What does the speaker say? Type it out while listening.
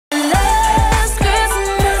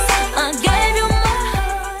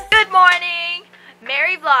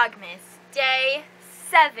Vlogmas, day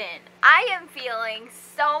 7. I am feeling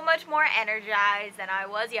so much more energized than I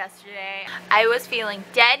was yesterday. I was feeling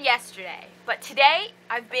dead yesterday, but today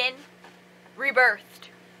I've been rebirthed.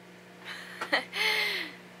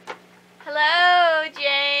 Hello,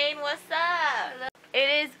 Jane. What's up? Hello.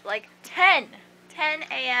 It is like 10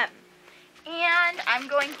 a.m. and I'm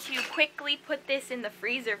going to quickly put this in the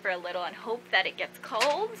freezer for a little and hope that it gets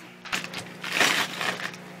cold.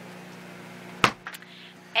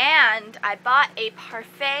 And I bought a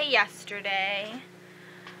parfait yesterday,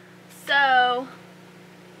 so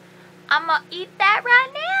I'm gonna eat that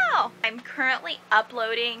right now. I'm currently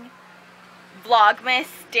uploading Vlogmas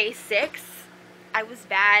day 6. I was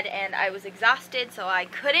bad and I was exhausted, so I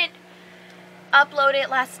couldn't upload it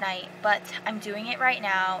last night, but I'm doing it right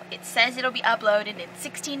now. It says it'll be uploaded in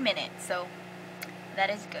 16 minutes, so that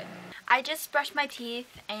is good. I just brushed my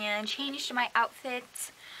teeth and changed my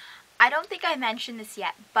outfit. I don't think I mentioned this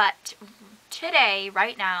yet, but today,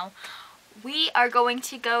 right now, we are going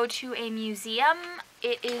to go to a museum.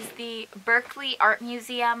 It is the Berkeley Art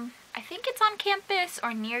Museum. I think it's on campus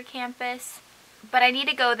or near campus, but I need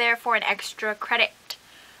to go there for an extra credit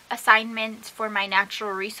assignment for my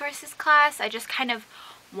natural resources class. I just kind of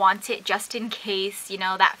want it just in case, you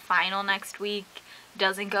know, that final next week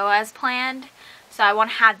doesn't go as planned. So I want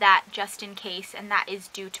to have that just in case, and that is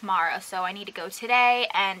due tomorrow. So I need to go today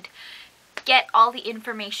and get all the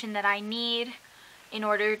information that I need in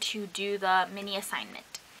order to do the mini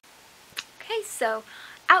assignment. Okay, so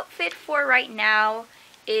outfit for right now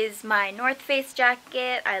is my North Face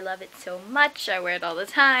jacket. I love it so much. I wear it all the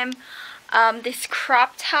time. This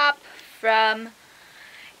crop top from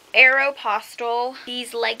Aeropostale.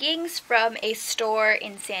 These leggings from a store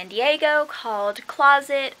in San Diego called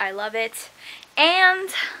Closet. I love it. And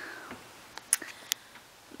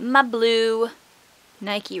my blue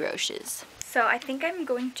Nike Roches. So I think I'm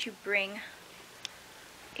going to bring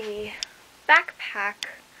a backpack,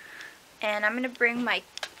 and I'm going to bring my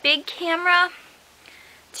big camera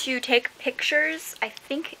to take pictures. I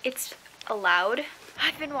think it's allowed.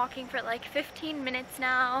 I've been walking for like 15 minutes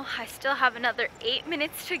now. I still have another 8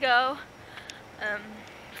 minutes to go.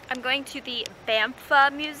 I'm going to the Banff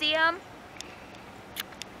Museum.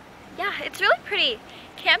 Yeah, it's really pretty.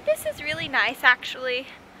 Campus is really nice, actually.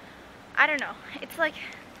 I don't know. It's like,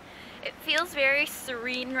 it feels very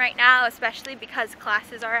serene right now, especially because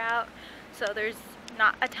classes are out. So there's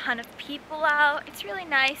not a ton of people out. It's really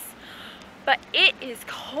nice, but it is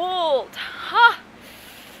cold. Huh.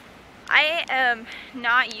 I am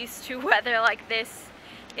not used to weather like this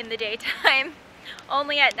in the daytime,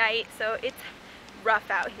 only at night, so it's rough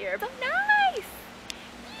out here. So nice!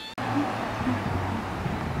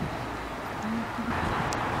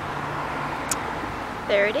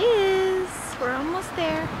 There it is. We're almost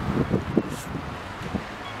there.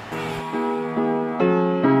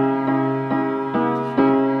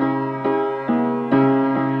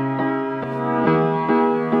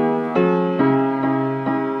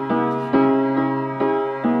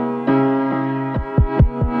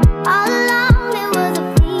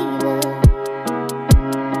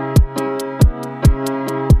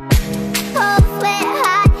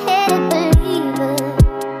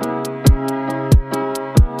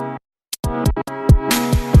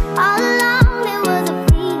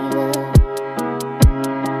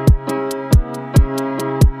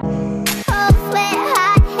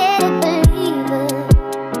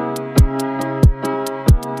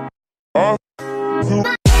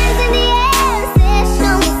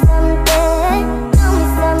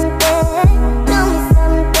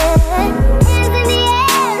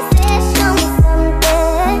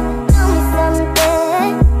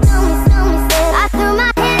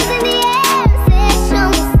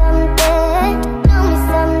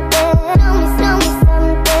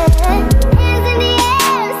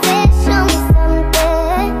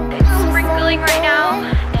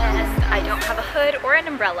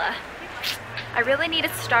 I really need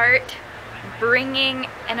to start bringing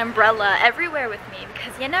an umbrella everywhere with me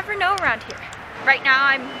because you never know around here. Right now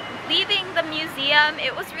I'm leaving the museum.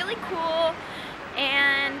 It was really cool,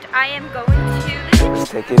 and I am going to Let's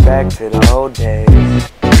take it back to the old days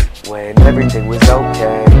when everything was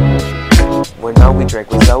okay. When all we drank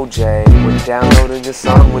was OJ. When downloading a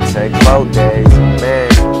song would take 4 days.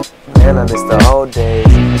 Man, I miss the old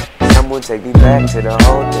days. Someone take me back to the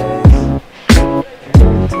old days.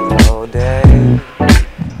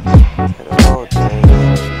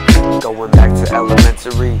 Going back to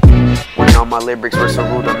elementary, when all my lyrics were so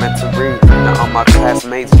rudimentary. Now all my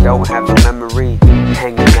classmates don't have a memory.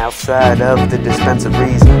 Hanging out outside of the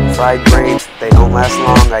dispensaries. Fried brains, they don't last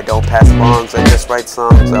long. I don't pass longs, I just write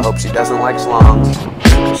songs. I hope she doesn't like schlongs.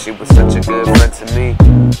 She was such a good friend to me.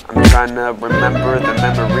 I'm trying to remember the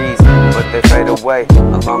memories, but they fade away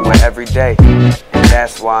along with every day. And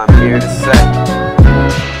that's why I'm here to say,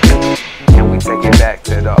 can we take it back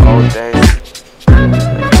to the old days?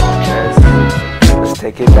 Let's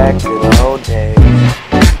take it back to the old days,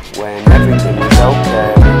 when everything was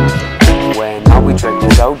okay, when all we drank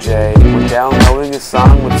was OJ. When downloading a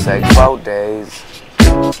song would take 12 days.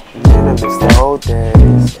 Man, I miss the old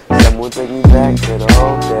days. Someone take me back to the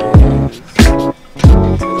old days.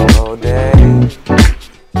 To the old days.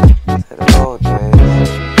 To the old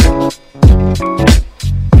days.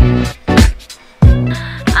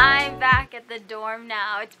 I'm back at the dorm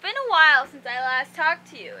now. It's been a while since I last talked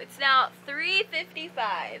to you. It's now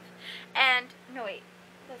 3:55. And, no wait,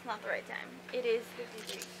 that's not the right time. It is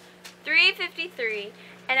 53. 3:53,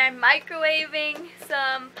 and I'm microwaving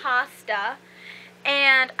some pasta.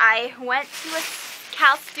 And I went to a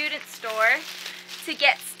Cal student store to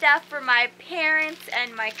get stuff for my parents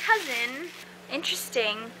and my cousin.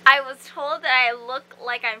 Interesting. I was told that I look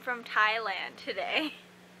like I'm from Thailand today.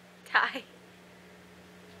 Thai.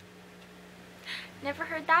 Never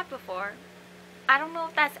heard that before. I don't know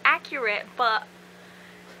if that's accurate, but...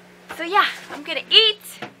 So yeah, I'm gonna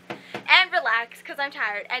eat and relax because I'm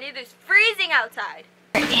tired and it is freezing outside.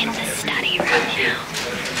 We're in the study room now.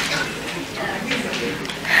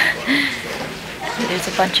 There's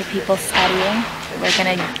a bunch of people studying. We're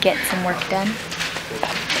gonna get some work done.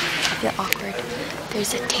 I feel awkward.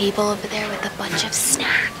 There's a table over there with a bunch of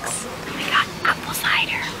snacks. We got apple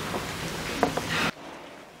cider.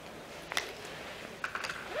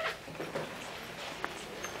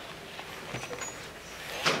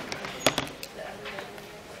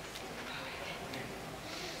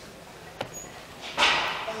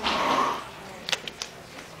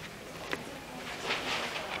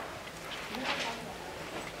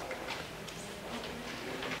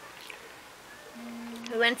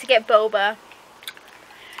 We went to get boba.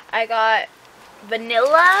 I got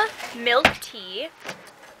vanilla milk tea.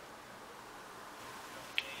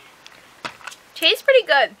 Tastes pretty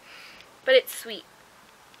good, but it's sweet.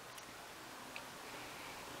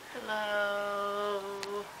 Hello.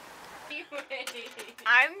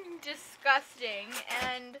 I'm disgusting,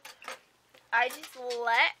 and I just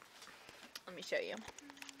let me show you.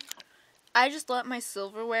 I just let my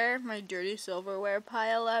silverware, my dirty silverware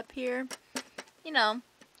pile up here. You know,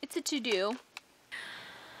 it's a to-do.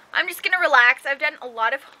 I'm just gonna relax. I've done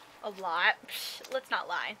let's not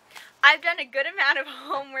lie. I've done a good amount of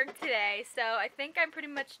homework today, so I think I'm pretty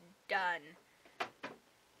much done.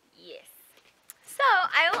 Yes. So,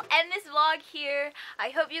 I will end this vlog here. I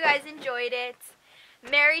hope you guys enjoyed it.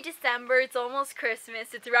 Merry December. It's almost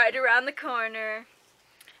Christmas. It's right around the corner.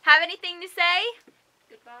 Have anything to say?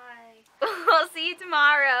 Goodbye. We'll see you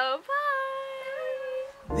tomorrow. Bye.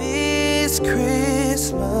 This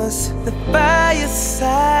Christmas, the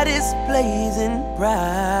fireside is blazing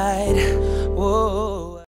bright. Whoa.